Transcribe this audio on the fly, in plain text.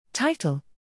Title: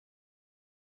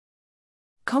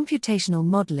 Computational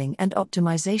Modeling and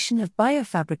Optimization of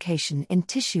Biofabrication in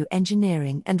Tissue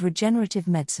Engineering and Regenerative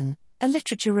Medicine, a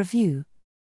Literature Review.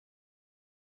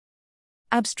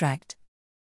 Abstract: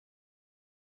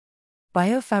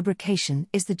 Biofabrication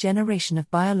is the generation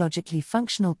of biologically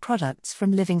functional products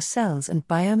from living cells and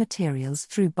biomaterials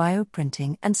through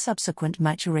bioprinting and subsequent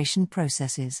maturation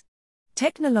processes.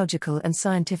 Technological and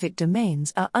scientific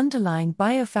domains are underlying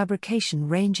biofabrication,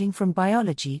 ranging from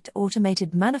biology to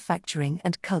automated manufacturing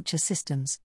and culture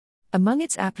systems. Among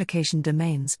its application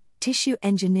domains, tissue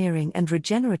engineering and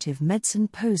regenerative medicine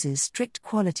poses strict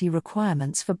quality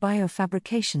requirements for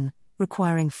biofabrication,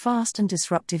 requiring fast and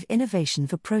disruptive innovation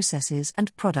for processes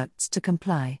and products to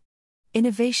comply.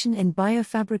 Innovation in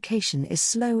biofabrication is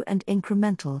slow and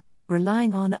incremental,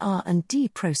 relying on R&D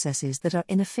processes that are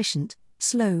inefficient,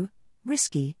 slow,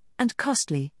 risky, and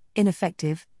costly.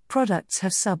 Ineffective products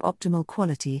have suboptimal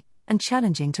quality and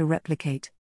challenging to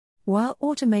replicate. While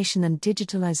automation and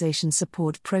digitalization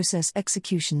support process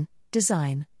execution,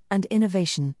 design, and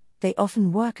innovation, they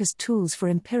often work as tools for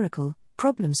empirical,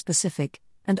 problem-specific,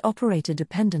 and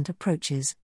operator-dependent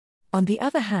approaches. On the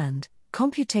other hand,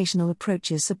 computational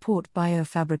approaches support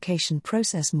biofabrication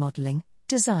process modeling,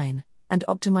 design, and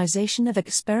optimization of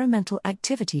experimental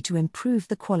activity to improve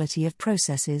the quality of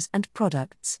processes and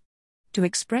products. To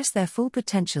express their full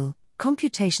potential,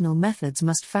 computational methods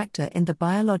must factor in the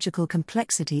biological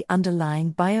complexity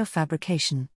underlying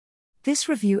biofabrication. This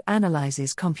review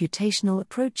analyzes computational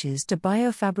approaches to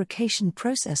biofabrication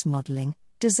process modeling,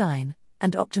 design,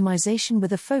 and optimization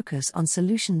with a focus on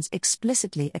solutions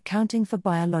explicitly accounting for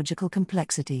biological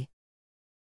complexity.